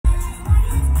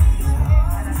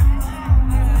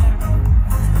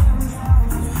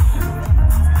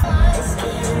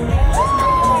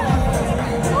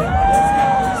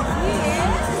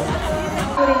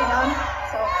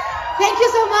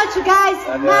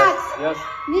Max, Yes.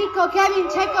 Nico, Kevin,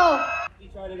 Checo. He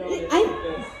tried it on.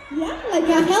 Yeah, like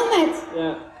a helmet.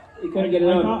 Yeah. He couldn't get it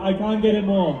on. I can't get it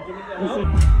more.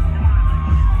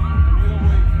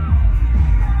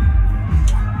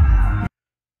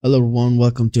 Hello everyone,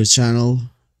 welcome to our channel.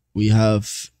 We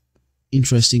have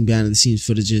interesting behind the scenes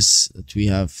footages that we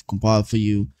have compiled for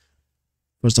you.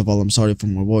 First of all, I'm sorry for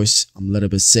my voice. I'm a little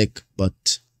bit sick,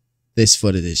 but this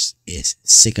footage is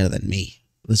sicker than me.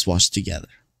 Let's watch together.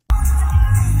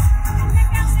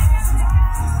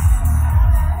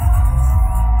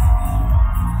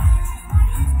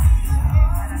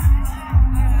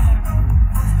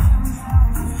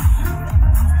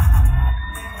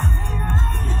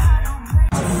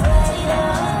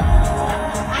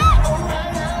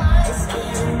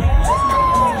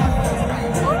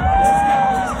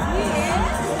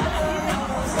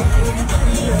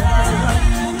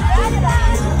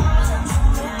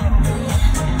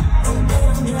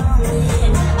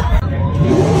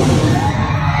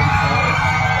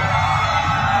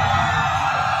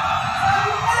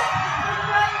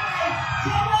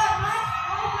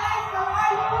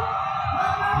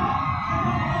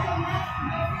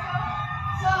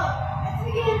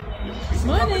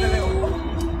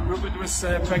 Robert was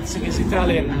practicing his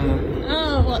Italian.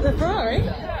 Oh, what, the Ferrari?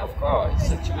 Yeah, of course.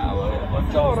 Ciao,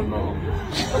 buongiorno.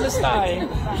 Come stai?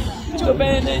 Tutto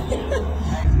bene?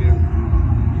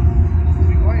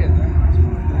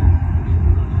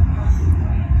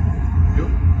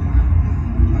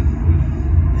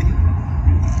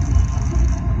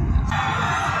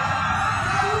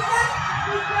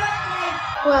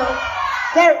 Well,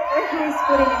 there he's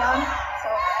putting it on. So,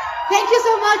 thank you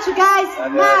so much, guys.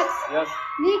 Max, Yes.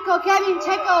 Nico, Kevin,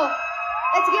 Checo.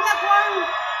 Let's give a warm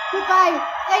goodbye.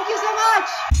 Thank you so much.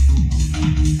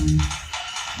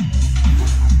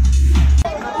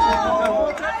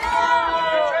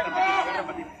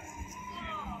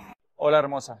 Hola,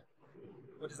 hermosa.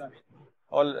 What does that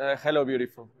mean? Hello,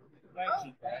 beautiful.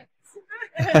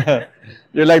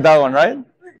 You like that one, right?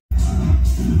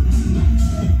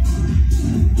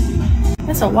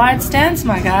 That's a wide stance,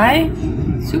 my guy.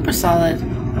 Super solid.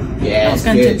 Yeah. I was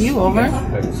gonna tip you over.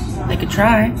 They could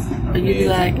try, but you'd be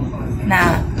like,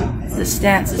 nah, the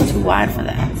stance is too wide for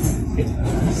that.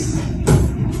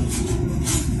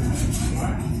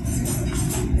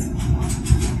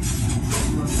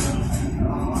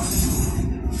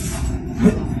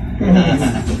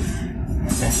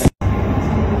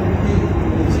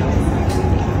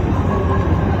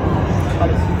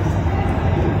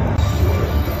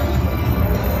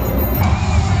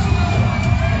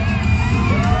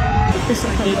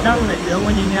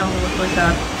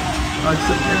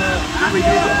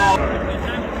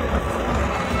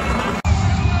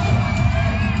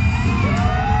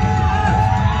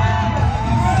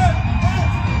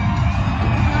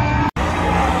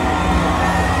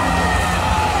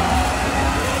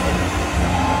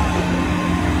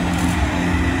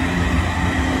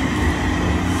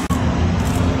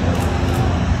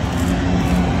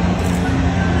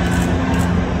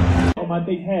 My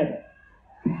big head.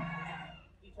 Yeah,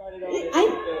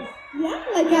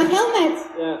 like a helmet.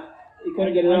 Yeah. He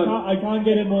couldn't get it on. I can't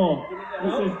get it more.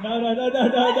 This is no.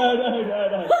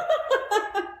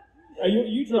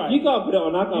 You try. You can't put it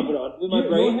on. I can't put it on. With my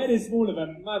brain. Your head is smaller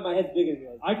than. My head's bigger than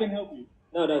yours. I can help you.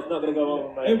 No, it's not gonna go on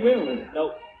with my It will.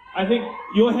 Nope. I think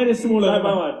your head is smaller Try than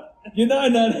my mine. one. You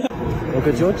know.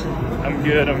 Okay, George? I'm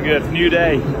good. New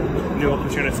day, new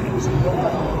opportunities.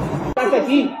 Estás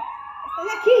aquí.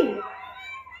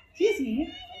 Excuse me.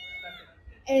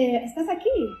 Estás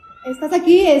aquí. Estás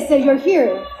aquí is you're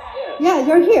here. Yeah,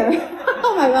 you're here.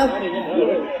 Oh my God. I don't even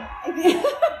know.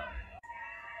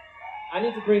 I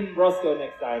need to bring Roscoe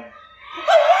next time.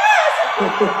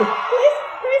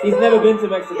 Please He's do. never been to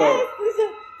Mexico. Yes, please do.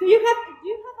 Do you have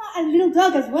a little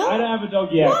dog as well? I don't have a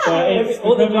dog yet, Why? but it's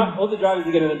All the drivers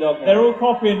are getting a dog now. they're all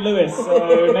copying Lewis,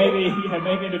 so maybe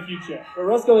in the future. But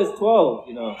Roscoe is 12,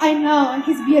 you know. I know, and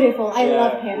he's beautiful. I Yeah.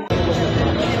 love him.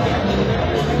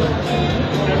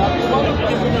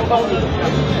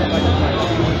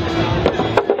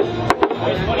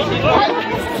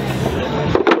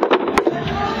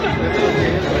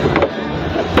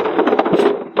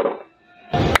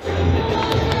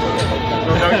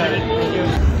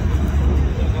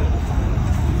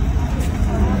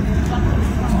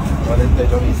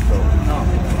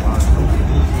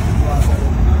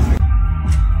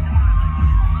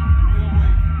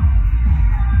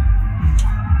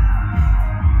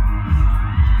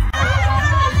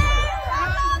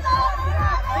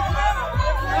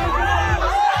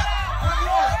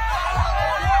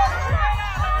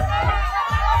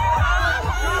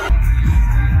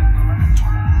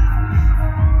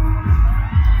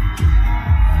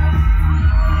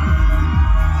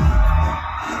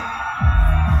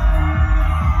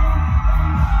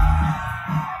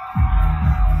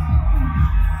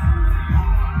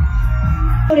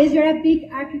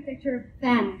 architecture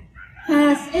fan.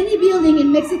 Has any building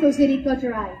in Mexico City caught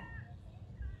your eye?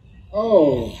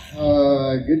 Oh,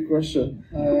 good question.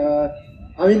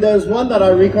 I mean, there's one that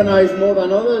I recognize more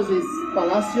than others. Is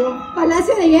Palacio.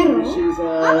 Palacio de Hierro. Which is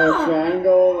a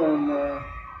triangle,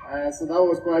 and so that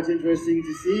was quite interesting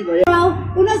to see. But yeah. Well,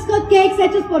 unos hotcakes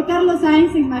hechos por Carlos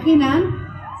Sainz, ¿se imaginan?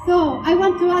 So, I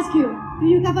want to ask you, do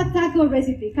you have a taco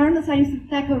recipe? Carlos Sainz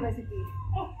taco recipe.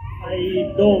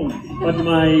 I don't, but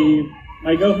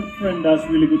my girlfriend does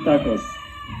really good tacos.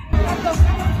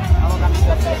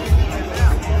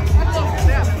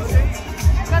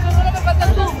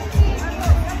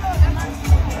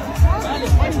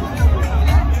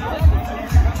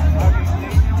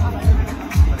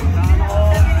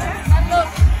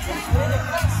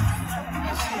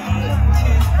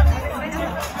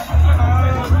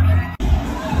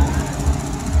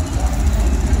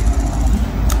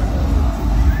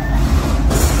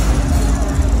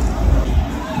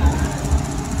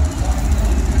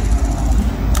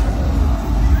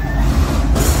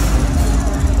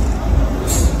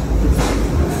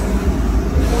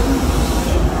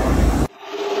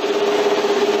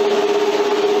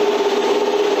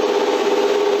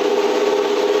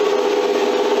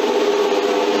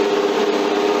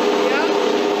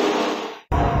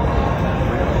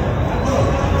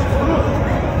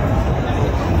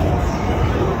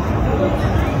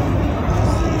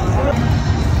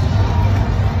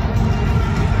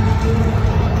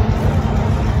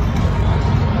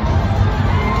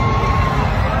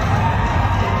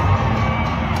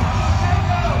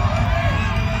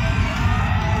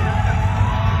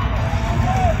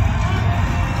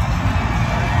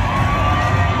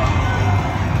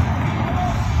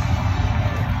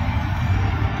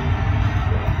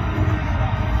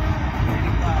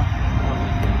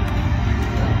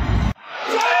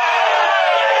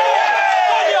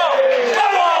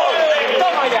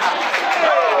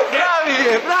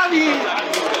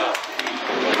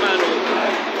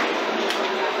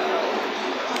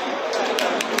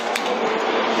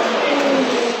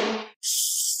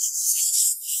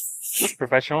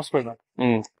 Professional swimmer.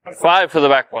 5 for the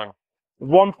back one.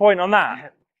 1 point on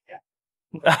that.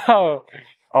 Oh,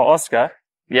 Oscar.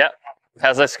 Yep.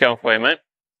 How's this going for you, mate?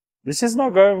 This is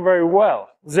not going very well.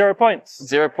 0 points.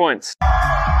 0 points.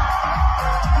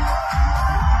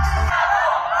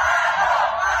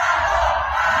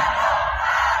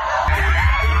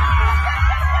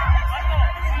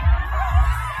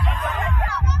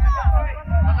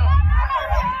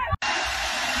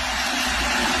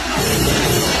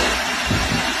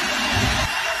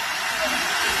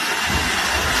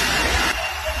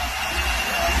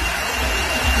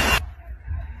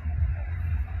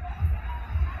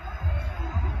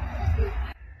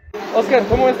 Oscar,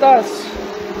 ¿cómo estás?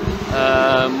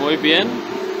 Muy bien.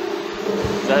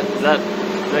 Is that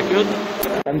good?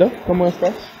 Ando, ¿cómo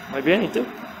estás? Muy bien, ¿y tú?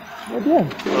 Muy bien.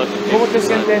 Well, ¿Cómo te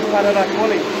sientes para la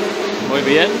quali? Muy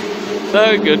bien.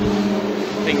 So good.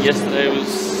 I think yesterday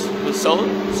was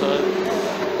solid, so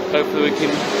hopefully we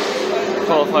can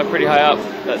qualify pretty high up.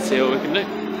 Let's see what we can do.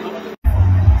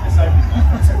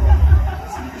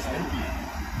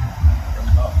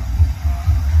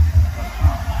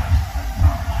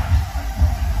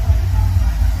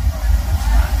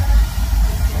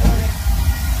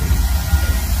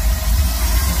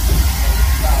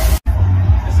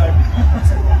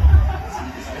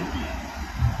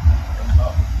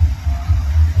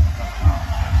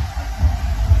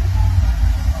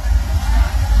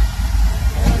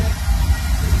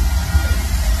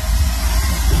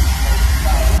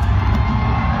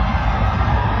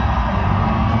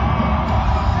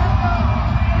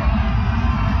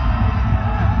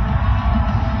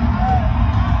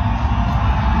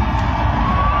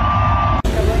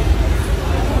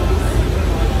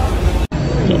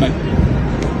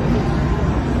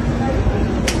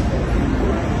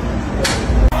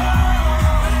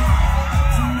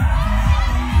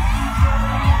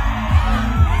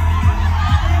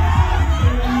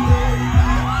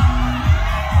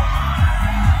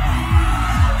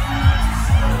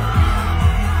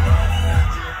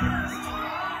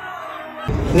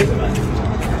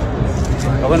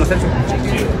 Bueno, Sergio.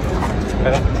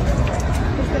 Perdón.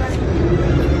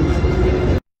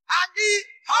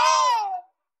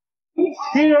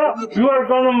 Here, you are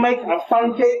gonna make a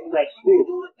pancake like this.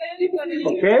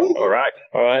 Okay? Alright,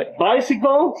 alright.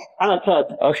 Bicycle and a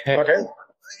cut. Okay. Okay.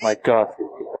 My God.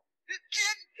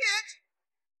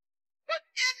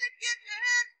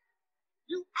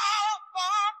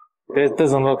 This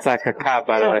doesn't look like a cat,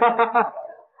 by the way.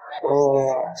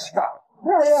 Oh, stop.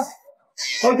 Yeah.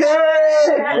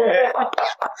 Okay!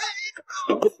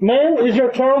 Man, is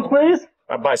your turn, please?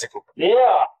 A bicycle.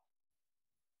 Yeah.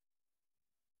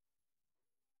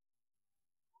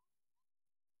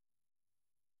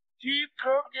 Keep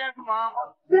cooking,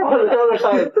 mama.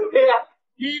 Yeah.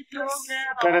 Keep cooking.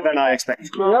 Better than I expected.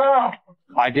 Yeah.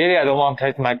 Ideally, I don't want to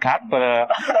taste my cat, but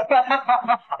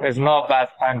it's not bad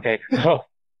pancake. Keep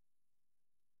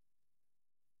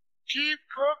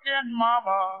cooking,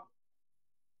 mama.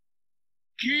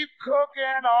 Keep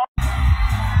cooking on.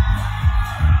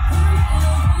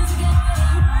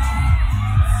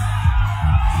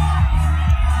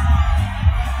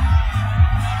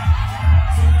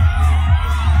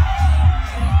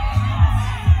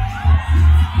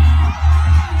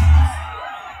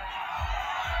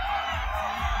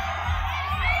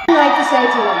 Like to say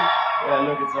to them? Yeah,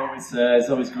 look, it's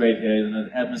always great here. You know,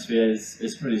 the atmosphere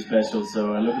is pretty special.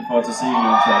 So looking forward to seeing you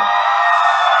on track.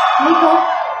 Nico?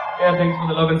 Yeah, thanks for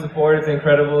the love and support. It's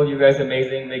incredible. You guys are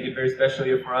amazing. Make it very special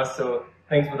here for us. So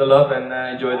thanks for the love and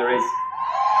enjoy the race.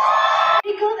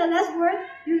 Nico, the last word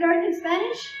you learned in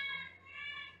Spanish?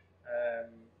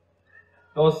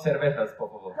 Dos cervezas, por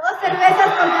favor. Dos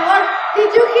cervezas, por favor.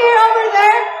 Did you hear over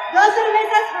there? Dos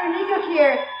cervezas for Nico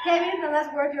here. Kevin, the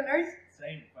last word you learned?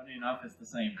 Same. Funny enough, it's the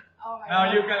same. Oh my Now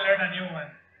God. you can learn a new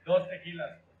one. Dos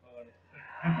tequilas, por favor.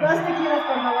 Dos tequilas,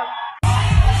 por favor.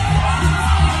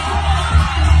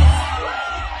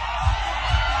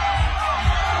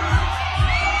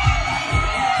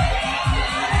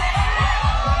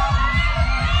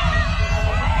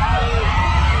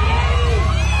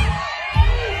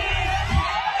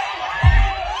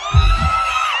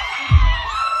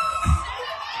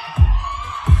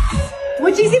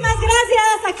 Muchísimas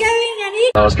gracias a Kevin y a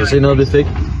Nico. Skal se noget bestik.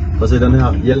 Prøv at se den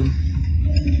her hjelm.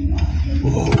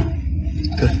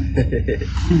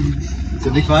 Ser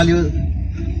det ikke farligt ud?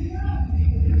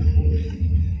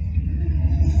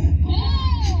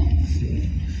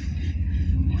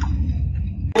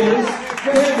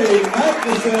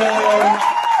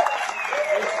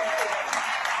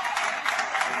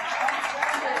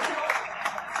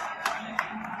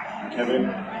 Kevin.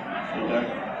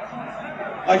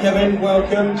 Hi Kevin,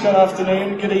 welcome, good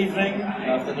afternoon, good evening, good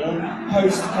afternoon,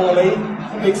 post-quali,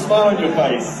 a big smile on your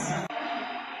face.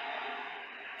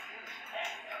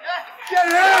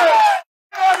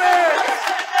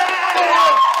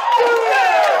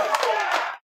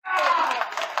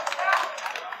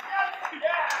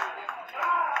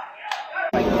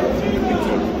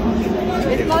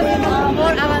 Estoy, por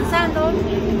favor, avanzando.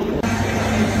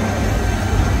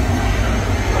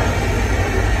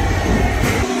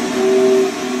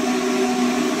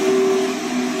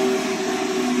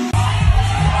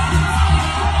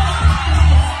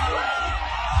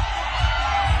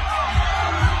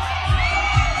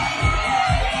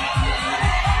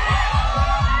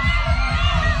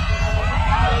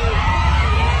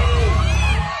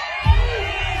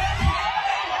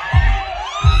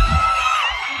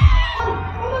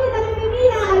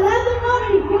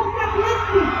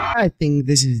 I think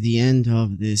this is the end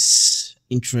of this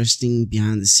interesting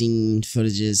behind the scene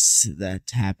footages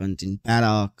that happened in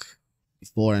paddock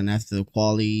before and after the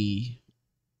quali,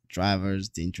 drivers,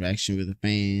 the interaction with the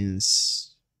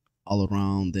fans, all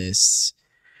around this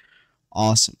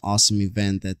awesome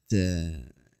event that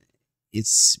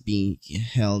it's being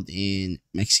held in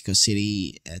Mexico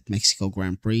City at Mexico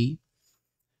Grand Prix.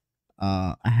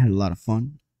 I had a lot of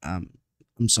fun. I'm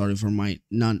sorry for my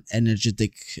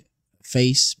non-energetic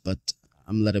face, but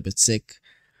I'm a little bit sick,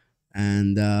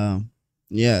 and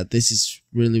yeah, this is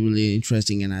really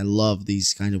interesting, and I love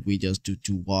these kind of videos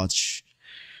to watch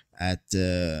at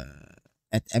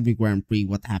every Grand Prix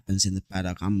what happens in the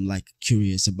paddock. I'm like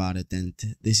curious about it, and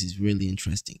this is really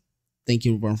interesting. Thank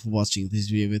you everyone for watching this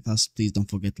video with us. Please don't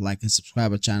forget to like and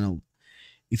subscribe our channel.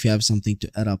 If you have something to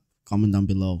add up, comment down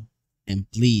below, and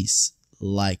please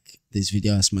like this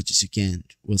video as much as you can.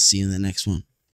 We'll see you in the next one.